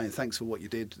about saying thanks for what you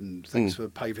did and thanks for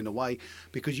paving the way,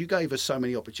 because you gave us so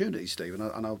many opportunities, Steve. And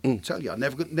I'll tell you, I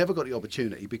never got the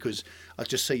opportunity because I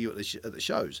just see you at the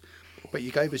shows. But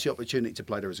you gave us the opportunity to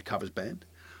play there as a covers band.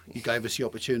 You gave us the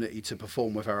opportunity to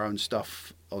perform with our own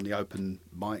stuff on the open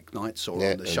mic nights or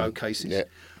on the showcases. Yeah.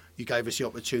 You gave us the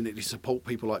opportunity to support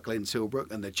people like Glenn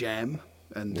Tilbrook and the Jam.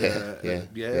 And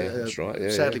that's right. Yeah,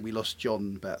 sadly, we lost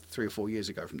John about 3 or 4 years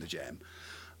ago from the Jam.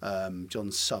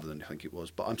 John Sutherland, I think it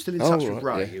was. But I'm still in touch with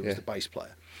Ray, who was the bass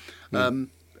player. And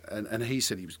he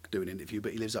said he was doing an interview,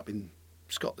 but he lives up in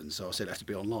Scotland, so I said it has to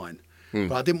be online.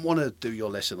 But I didn't want to do your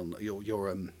lesson on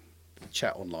your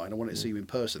chat online. I wanted to see you in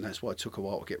person. That's why it took a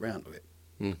while to get round to it,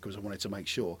 because I wanted to make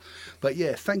sure. But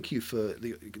yeah, thank you for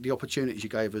the opportunities you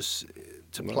gave us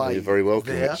to play. You're very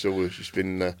welcome. There. It's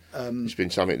been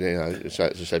something. As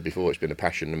I said before, it's been a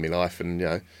passion in my life,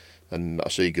 and and I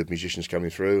see good musicians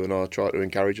coming through, and I try to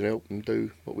encourage and help them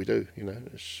do what we do.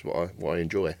 It's what I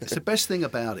enjoy. It's the best thing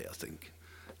about it, I think,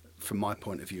 from my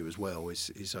point of view as well,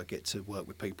 is I get to work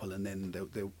with people, and then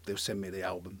they'll send me the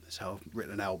album. That's how I've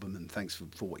written an album, and thanks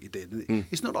for what you did. And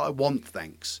it's not that I want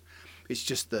thanks. It's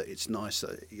just that it's nice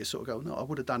that you sort of go, no, I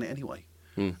would have done it anyway.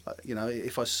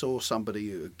 If I saw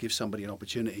somebody give somebody an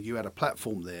opportunity, and you had a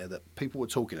platform there that people were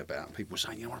talking about, people were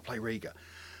saying, I want to play Riga,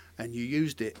 and you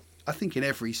used it, I think, in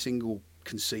every single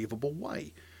conceivable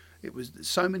way. It was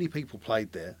so many people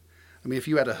played there. I mean, if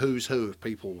you had a who's who of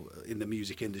people in the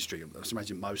music industry, I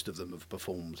imagine most of them have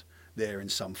performed there in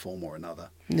some form or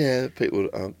another. Yeah, people.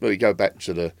 We go back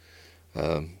to the.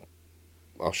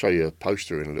 I'll show you a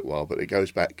poster in a little while, but it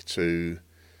goes back to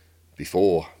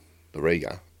before the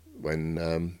Riga, when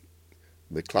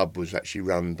the club was actually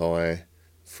run by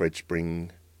Fred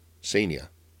Spring Senior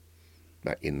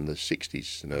back in the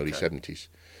 60s and early 70s,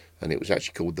 and it was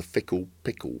actually called the Fickle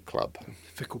Pickle Club.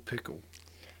 Fickle Pickle.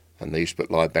 And they used to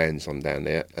put live bands on down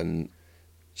there, and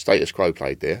Status Quo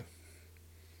played there,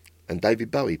 and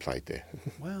David Bowie played there.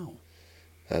 Wow.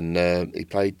 And he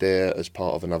played there as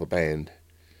part of another band,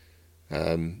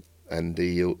 and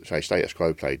Status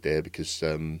Quo played there because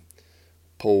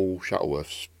Paul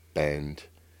Shuttleworth's band,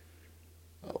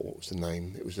 what was the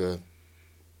name? It was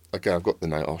okay, I've got the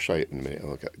name, I'll show you in a minute,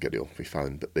 I'll get it off my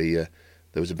phone, but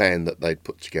there was a band that they'd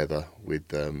put together with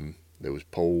there was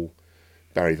Paul,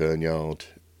 Barry Vernyard,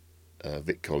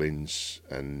 Vic Collins,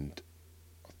 and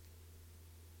I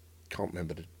can't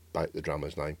remember the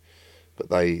drummer's name, but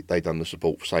they done the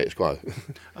support for Status Quo.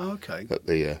 Oh, okay. at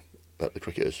the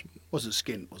Cricketers. Wasn't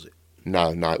Skint, was it?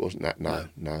 No, it wasn't that. No.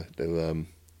 They were.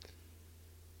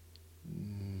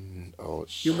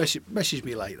 You'll message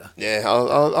me later. Yeah,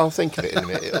 I'll think of it in a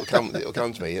minute. It'll come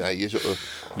to me. You know, you sort of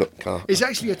look. It's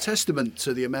actually a testament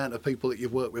to the amount of people that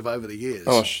you've worked with over the years.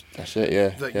 Oh, that's it. Yeah.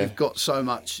 That yeah. you've got so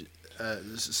much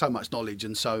knowledge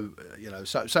and so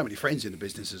many friends in the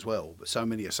business as well, but so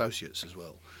many associates as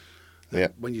well. Yeah.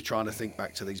 When you're trying to think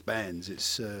back to these bands,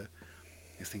 it's you're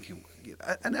thinking,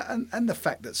 and the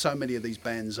fact that so many of these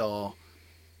bands are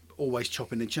always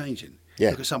chopping and changing. Yeah.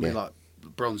 Look at somebody like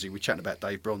Bronzy. We chatted about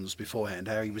Dave Bronze beforehand.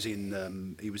 How he was in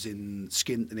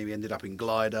Skint and he ended up in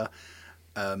Glider.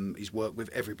 He's worked with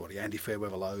everybody. Andy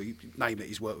Fairweather-Low, name it,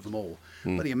 he's worked with them all.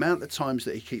 But the amount of times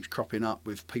that he keeps cropping up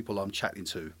with people I'm chatting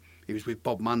to. He was with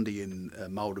Bob Mundy in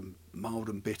Mild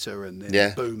and Bitter and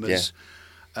then Boomers.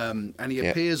 Yeah. And he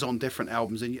appears on different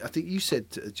albums. And I think you said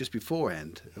just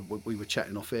beforehand, we were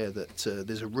chatting off air, that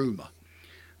there's a rumour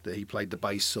that he played the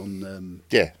bass on...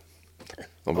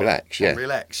 on Relax, yeah. On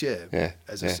Relax, yeah. Yeah.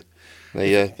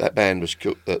 Yeah. That band was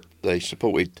that they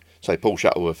supported, say, Paul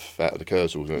Shuttleworth out of the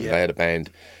Curzels. They had a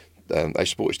band, they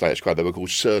supported Status Quo. They were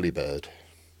called Surly Bird.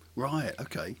 Right,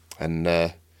 okay. And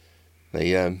they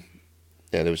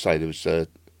would say there was,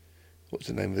 what's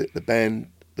the name of it? The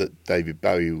band that David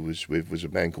Bowie was with was a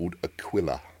band called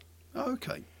Aquila. Oh,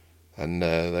 okay. And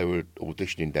they were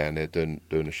auditioning down there, doing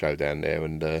a show down there,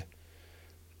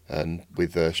 and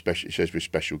with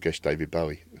special guest David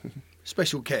Bowie.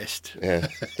 Special guest. Yeah,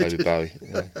 David Bowie.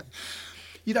 Yeah.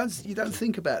 You don't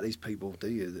think about these people, do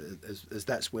you? As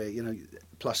that's where,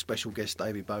 plus special guest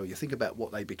David Bowie. You think about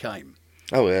what they became.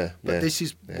 Oh yeah. But this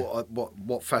is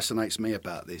what fascinates me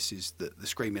about this is that the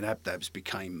Screaming Abdabs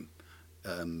became,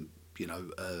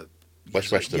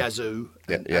 West Western. Yazoo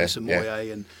and Alison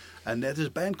Moyet and there's a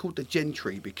band called The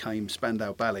Gentry became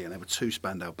Spandau Ballet, and there were 2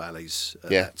 Spandau Ballets at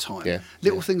that time. Yeah,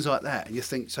 Little things like that, and you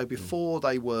think, so before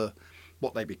they were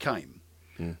what they became,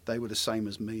 they were the same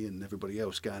as me and everybody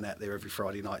else, going out there every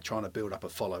Friday night trying to build up a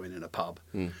following in a pub,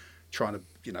 trying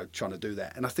to do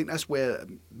that. And I think that's where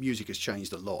music has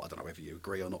changed a lot. I don't know whether you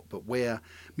agree or not, but where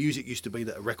music used to be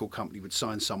that a record company would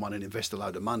sign someone and invest a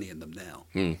load of money in them now,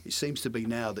 it seems to be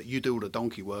now that you do all the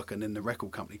donkey work and then the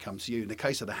record company comes to you. In the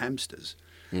case of the Hamsters,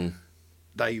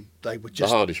 they were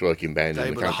just the hardest working band. They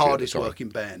in the were the country hardest working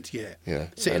band. Yeah.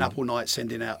 Sitting up all night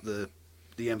sending out the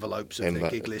envelopes of their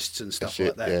gig lists and stuff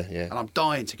like that. Yeah. And I'm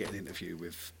dying to get an interview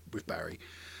with Barry,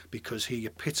 because he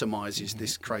epitomises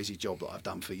this crazy job that I've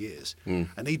done for years.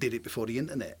 And he did it before the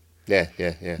internet. Yeah.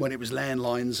 When it was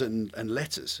landlines and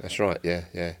letters. That's right.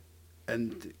 Yeah.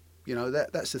 And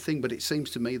that's the thing. But it seems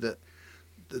to me that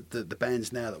the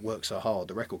bands now that work so hard,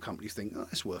 the record companies think,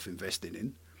 that's worth investing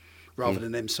in, rather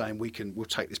than them saying we'll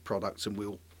take this product and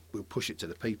we'll push it to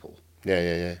the people.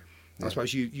 Yeah. I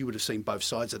suppose you would have seen both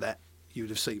sides of that. You would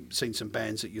have seen some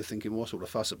bands that you're thinking, what's all the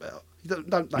fuss about? You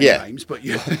don't name names, but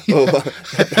you don't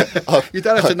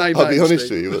have to name names. I'll be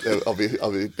honest with you,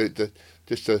 but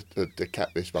just to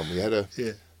cap this one, we had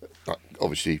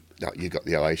obviously you got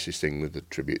the Oasis thing with the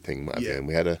tribute thing, and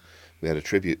we had a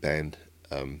tribute band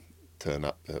turn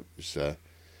up that was a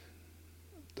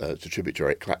tribute to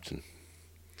Eric Clapton.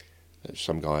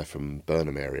 Some guy from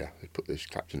Burnham area who put this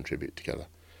Clapton tribute together,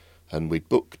 and we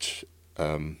booked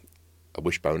a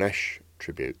Wishbone Ash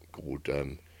tribute called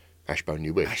Ashbone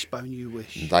You Wish. Ashbone You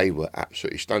Wish. And they were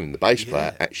absolutely stunning. The bass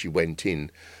player actually went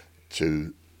in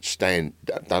to stand,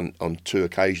 done on 2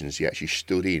 occasions, he actually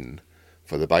stood in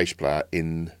for the bass player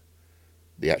in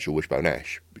the actual Wishbone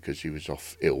Ash because he was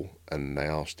off ill, and they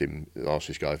asked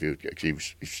this guy if he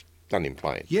was stunning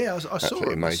playing. Yeah, I saw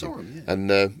him. Amazing. I saw him, yeah. And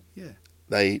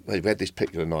they had this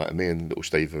particular night, and me and little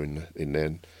Steve were in there.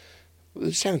 And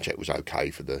the sound check was okay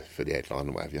for the headline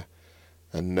and what have you.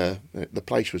 And the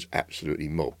place was absolutely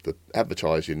mobbed. The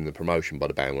advertising and the promotion by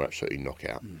the band were absolutely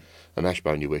knockout. And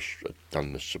Ashbone You Wish had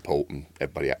done the support, and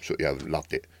everybody absolutely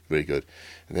loved it. Really good.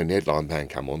 And then the headline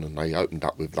band came on, and they opened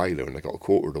up with Layla, and they got a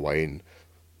quarter of the way in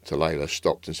to Layla,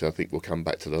 stopped and said, I think we'll come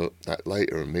back to that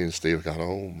later. And me and Steve were going,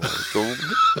 oh my God.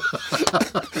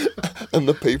 And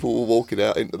the people were walking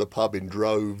out into the pub in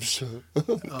droves.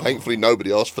 Thankfully,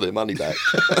 nobody asked for their money back.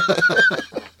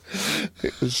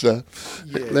 It was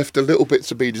it left a little bit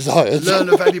to be desired. Learn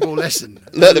a valuable lesson.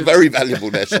 Learn a very valuable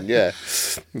lesson. Yeah.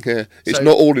 It's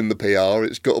not all in the PR.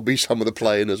 It's got to be some of the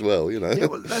playing as well. Yeah,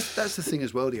 well, that's the thing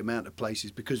as well. The amount of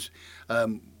places, because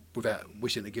without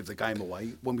wishing to give the game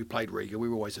away, when we played Riga, we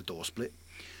were always a door split.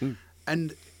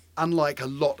 And unlike a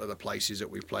lot of the places that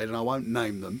we've played, and I won't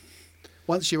name them,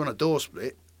 once you're on a door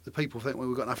split, the people think, well,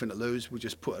 we've got nothing to lose, we'll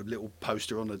just put a little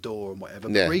poster on the door and whatever.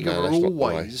 But Riga were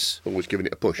always giving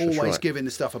it a push. Always giving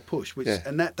the stuff a push.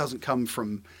 And that doesn't come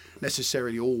from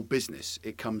necessarily all business.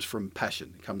 It comes from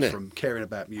passion. It comes from caring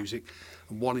about music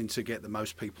and wanting to get the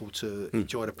most people to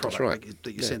enjoy the product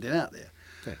that you're sending out there.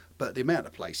 Yeah. But the amount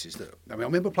of places that... I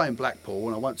remember playing Blackpool,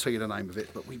 and I won't tell you the name of it,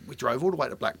 but we drove all the way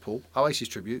to Blackpool, Oasis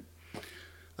Tribute,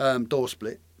 door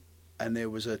split, and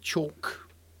there was a chalk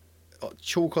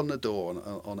on the door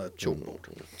on a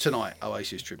chalkboard. Tonight,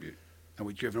 Oasis Tribute. And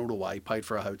we'd driven all the way, paid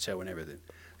for a hotel and everything.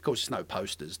 Of course, there's no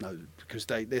posters, because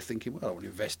they're thinking, well, I don't want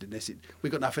to invest in this.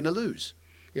 We've got nothing to lose.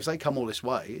 If they come all this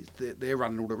way, they're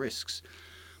running all the risks.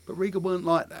 But Riga weren't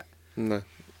like that. No.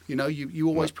 You know, you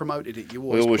always promoted it.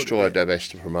 We always tried our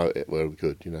best to promote it where we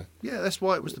could, you know. Yeah, that's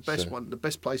why it was the best one, the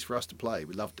best place for us to play.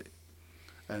 We loved it.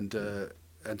 And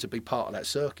to be part of that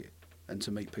circuit. And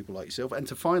to meet people like yourself, and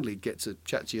to finally get to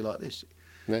chat to you like this,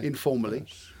 informally,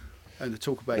 and to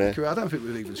talk about your career. I don't think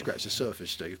we've even scratched the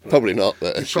surface, Steve. Probably not,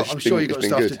 but I'm sure you've got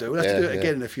stuff to do. We'll have to do it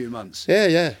again in a few months.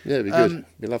 Yeah, it'd be good.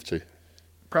 We'd love to.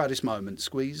 Proudest moment,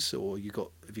 Squeeze, or have you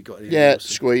got anything else?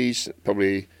 Squeeze,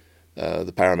 probably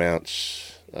the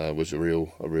Paramounts was a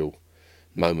real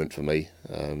moment for me.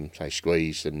 Say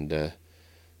Squeeze and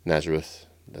Nazareth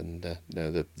and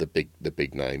the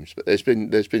big names, but there's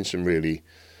been some really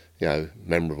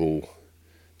memorable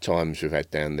times we've had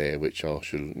down there, which they'll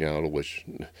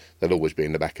always be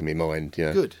in the back of my mind.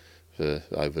 Good. For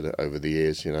over the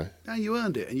years, No, you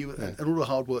earned it, and all the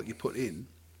hard work you put in,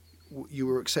 you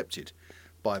were accepted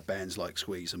by bands like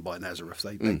Squeeze and by Nazareth.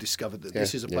 They discovered that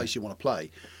this is a place you want to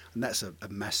play, and that's a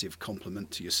massive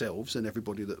compliment to yourselves and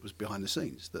everybody that was behind the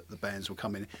scenes. That the bands were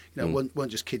coming,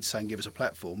 weren't just kids saying give us a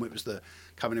platform. It was the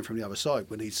coming in from the other side.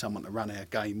 We need someone to run our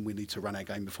game. We need to run our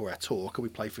game before our tour. Can we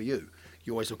play for you?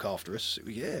 You always look after us.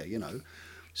 Yeah,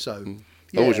 So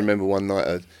I always remember one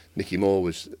night Nicky Moore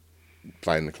was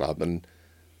playing the club, and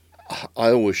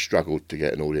I always struggled to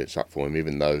get an audience up for him,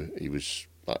 even though he was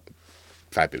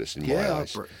fabulous in my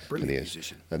eyes. Brilliant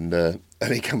musician. And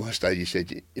he came on stage, he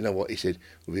said, you know what, he said,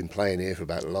 we've been playing here for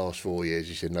about the last 4 years.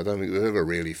 He said, and I don't think we've ever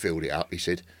really filled it up. He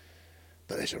said,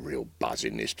 but there's a real buzz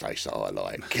in this place that I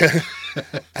like.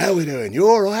 How are we doing? You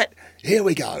all right? Here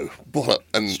we go.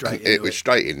 And it was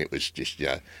straight in. It was just,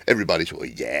 everybody sort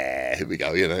of, here we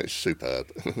go. It's superb.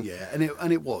 Yeah,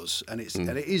 and it was. And it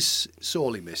is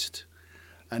sorely missed.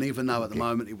 And even though at the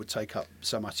moment it would take up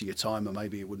so much of your time, and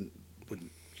maybe you wouldn't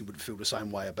feel the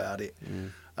same way about it.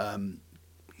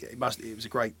 It was a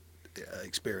great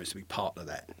experience to be part of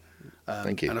that.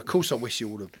 Thank you. And of course, I wish you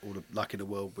all the luck in the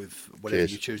world with whatever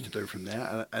you choose to do from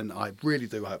there. And I really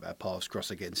do hope our paths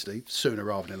cross again, Steve, sooner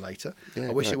rather than later. Yeah,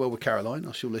 I wish you well with Caroline.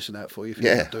 I shall listen out for you. If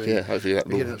you're not doing, hopefully that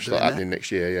will start happening next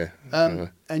year. Yeah.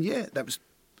 That was.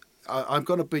 I'm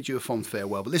going to bid you a fond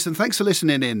farewell. But listen, thanks for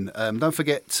listening in. Don't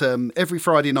forget, every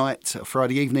Friday night,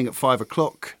 Friday evening at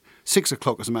 5:00. 6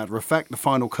 o'clock, as a matter of fact, the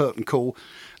final curtain call,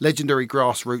 legendary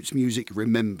grassroots music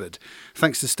remembered.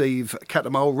 Thanks to Steve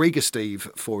Catamole, Riga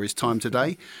Steve, for his time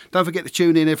today. Don't forget to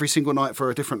tune in every single night for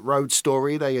a different road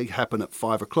story. They happen at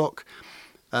 5 o'clock.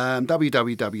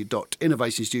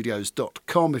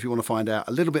 www.innovationstudios.com if you want to find out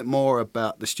a little bit more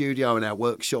about the studio and our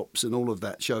workshops and all of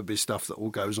that showbiz stuff that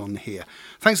all goes on here.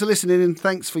 Thanks for listening in.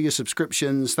 Thanks for your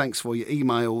subscriptions. Thanks for your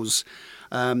emails.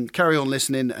 Carry on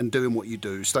listening and doing what you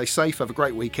do. Stay safe. Have a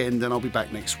great weekend, and I'll be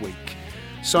back next week.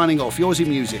 Signing off. Yours in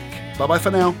music. Bye-bye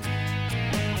for now.